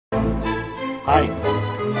Hi,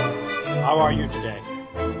 how are you today?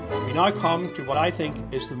 We now come to what I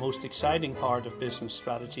think is the most exciting part of business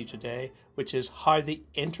strategy today, which is how the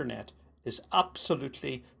internet is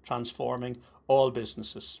absolutely transforming all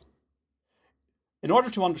businesses. In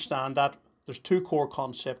order to understand that, there's two core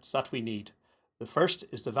concepts that we need. The first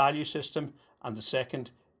is the value system and the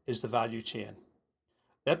second is the value chain.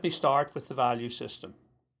 Let me start with the value system.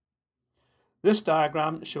 This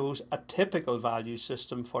diagram shows a typical value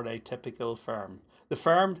system for a typical firm. The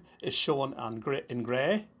firm is shown in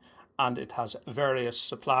grey, and it has various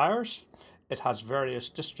suppliers, it has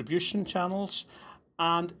various distribution channels,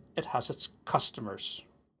 and it has its customers.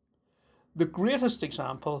 The greatest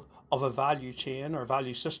example of a value chain, or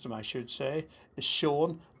value system I should say, is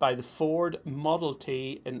shown by the Ford Model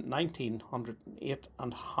T in 1908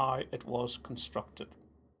 and how it was constructed.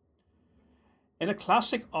 In a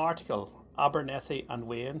classic article, Abernethy and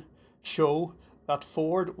Wayne show that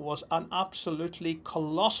Ford was an absolutely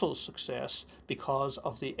colossal success because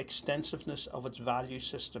of the extensiveness of its value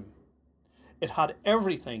system. It had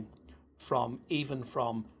everything from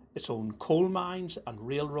its own coal mines and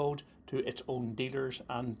railroad to its own dealers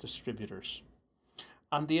and distributors.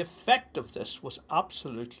 And the effect of this was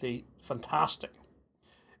absolutely fantastic.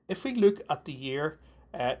 If we look at the year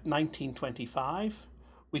 1925,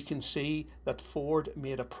 we can see that Ford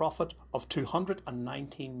made a profit of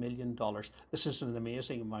 $219 million. This is an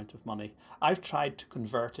amazing amount of money. I've tried to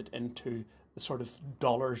convert it into the sort of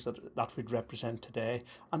dollars that would represent today,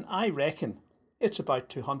 and I reckon it's about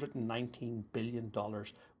 $219 billion,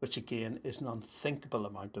 which again is an unthinkable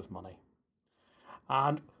amount of money.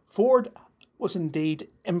 And Ford was indeed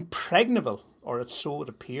impregnable, or so it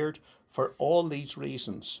appeared, for all these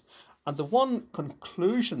reasons. And the one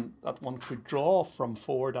conclusion that one could draw from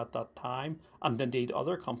Ford at that time, and indeed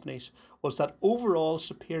other companies, was that overall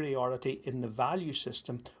superiority in the value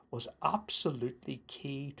system was absolutely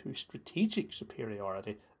key to strategic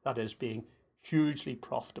superiority, that is, being hugely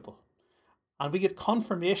profitable. And we get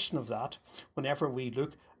confirmation of that whenever we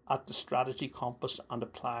look at the strategy compass and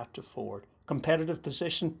apply it to Ford. Competitive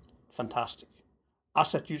position, fantastic.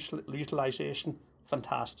 Asset utilization,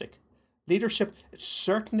 fantastic. Leadership, it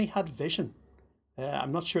certainly had vision.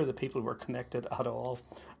 I'm not sure the people were connected at all.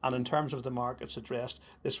 And in terms of the markets addressed,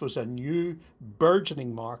 this was a new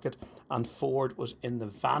burgeoning market, and Ford was in the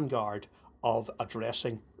vanguard of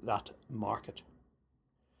addressing that market.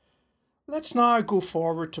 Let's now go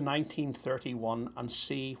forward to 1931 and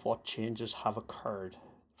see what changes have occurred.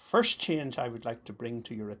 First change I would like to bring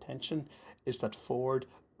to your attention is that Ford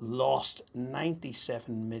lost $97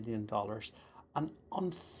 million. An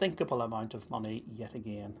unthinkable amount of money yet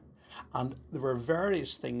again. And there were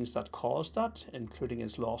various things that caused that, including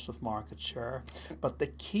its loss of market share. But the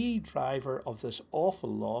key driver of this awful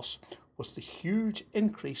loss was the huge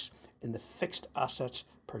increase in the fixed assets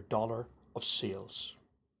per dollar of sales.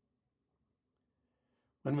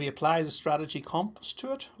 When we apply the strategy compass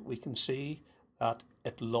to it, we can see that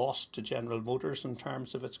it lost to General Motors in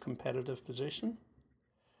terms of its competitive position.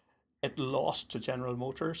 It lost to General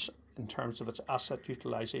Motors in terms of its asset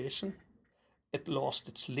utilization. It lost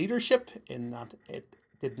its leadership in that it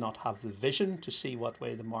did not have the vision to see what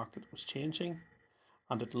way the market was changing.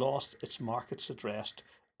 And it lost its markets addressed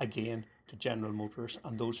again to General Motors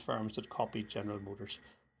and those firms that copied General Motors.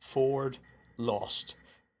 Ford lost.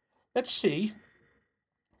 Let's see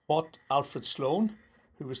what Alfred Sloan,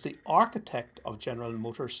 who was the architect of General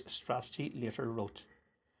Motors' strategy, later wrote.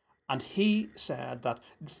 And he said that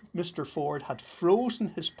Mr. Ford had frozen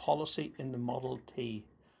his policy in the Model T.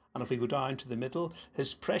 And if we go down to the middle,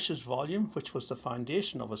 his precious volume, which was the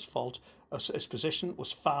foundation of his position,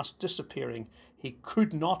 was fast disappearing. He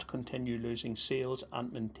could not continue losing sales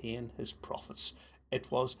and maintain his profits. It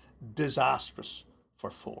was disastrous for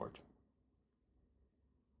Ford.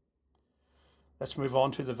 Let's move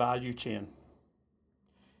on to the value chain.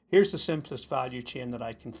 Here's the simplest value chain that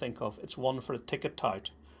I can think of. It's one for a ticket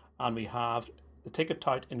tout. And we have the ticket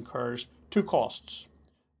tout incurs two costs.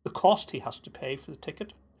 The cost he has to pay for the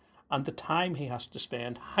ticket and the time he has to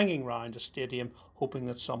spend hanging around a stadium hoping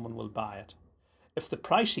that someone will buy it. If the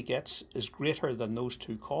price he gets is greater than those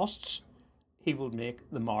two costs, he will make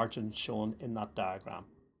the margin shown in that diagram.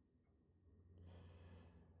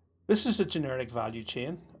 This is a generic value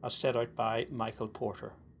chain as set out by Michael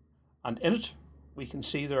Porter. And in it, we can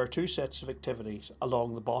see there are two sets of activities.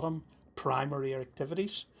 Along the bottom, primary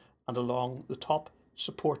activities, and along the top,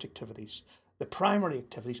 support activities. The primary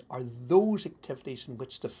activities are those activities in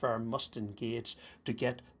which the firm must engage to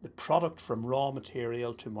get the product from raw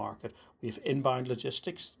material to market. We have inbound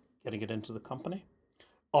logistics, getting it into the company.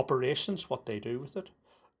 Operations, what they do with it.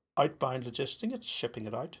 Outbound logistics, it's shipping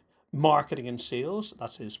it out. marketing and sales,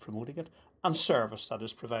 that is promoting it, and service, that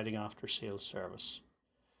is providing after sales service.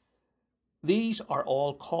 These are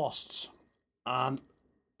all costs, and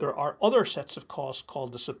there are other sets of costs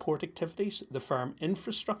called the support activities, the firm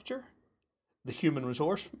infrastructure, the human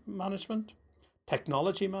resource management,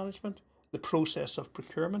 technology management, the process of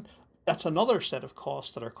procurement. That's another set of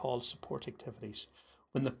costs that are called support activities.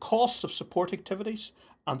 When the costs of support activities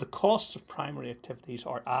and the costs of primary activities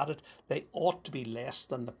are added, they ought to be less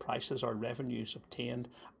than the prices or revenues obtained,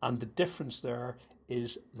 and the difference there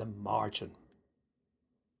is the margin.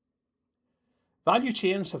 Value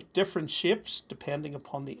chains have different shapes depending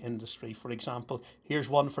upon the industry. For example, here's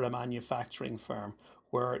one for a manufacturing firm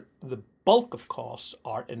where the bulk of costs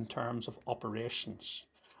are in terms of operations.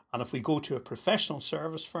 And if we go to a professional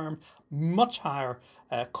service firm, much higher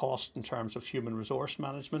cost in terms of human resource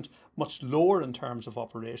management, much lower in terms of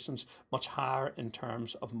operations, much higher in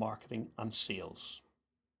terms of marketing and sales.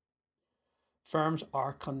 Firms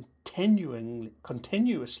are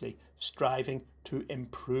continuously striving to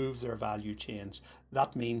improve their value chains.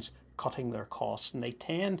 That means cutting their costs, and they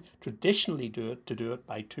tend traditionally to do it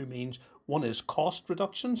by two means. One is cost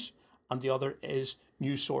reductions, and the other is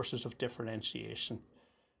new sources of differentiation.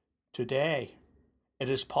 Today, it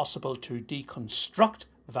is possible to deconstruct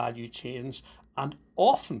value chains and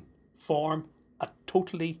often form a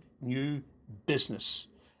totally new business.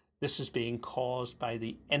 This is being caused by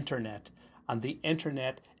the internet, and the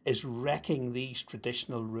internet is wrecking these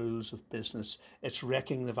traditional rules of business. It's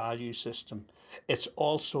wrecking the value system. It's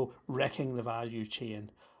also wrecking the value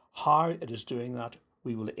chain. How it is doing that,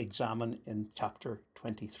 we will examine in chapter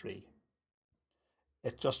 23.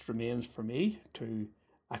 It just remains for me to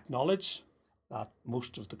acknowledge that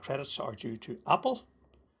most of the credits are due to Apple.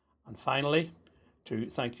 And finally, to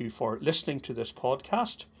thank you for listening to this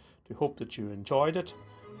podcast, to hope that you enjoyed it,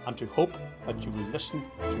 and to hope that you will listen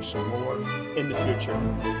to some more in the future.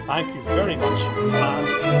 Thank you very much,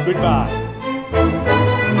 and goodbye.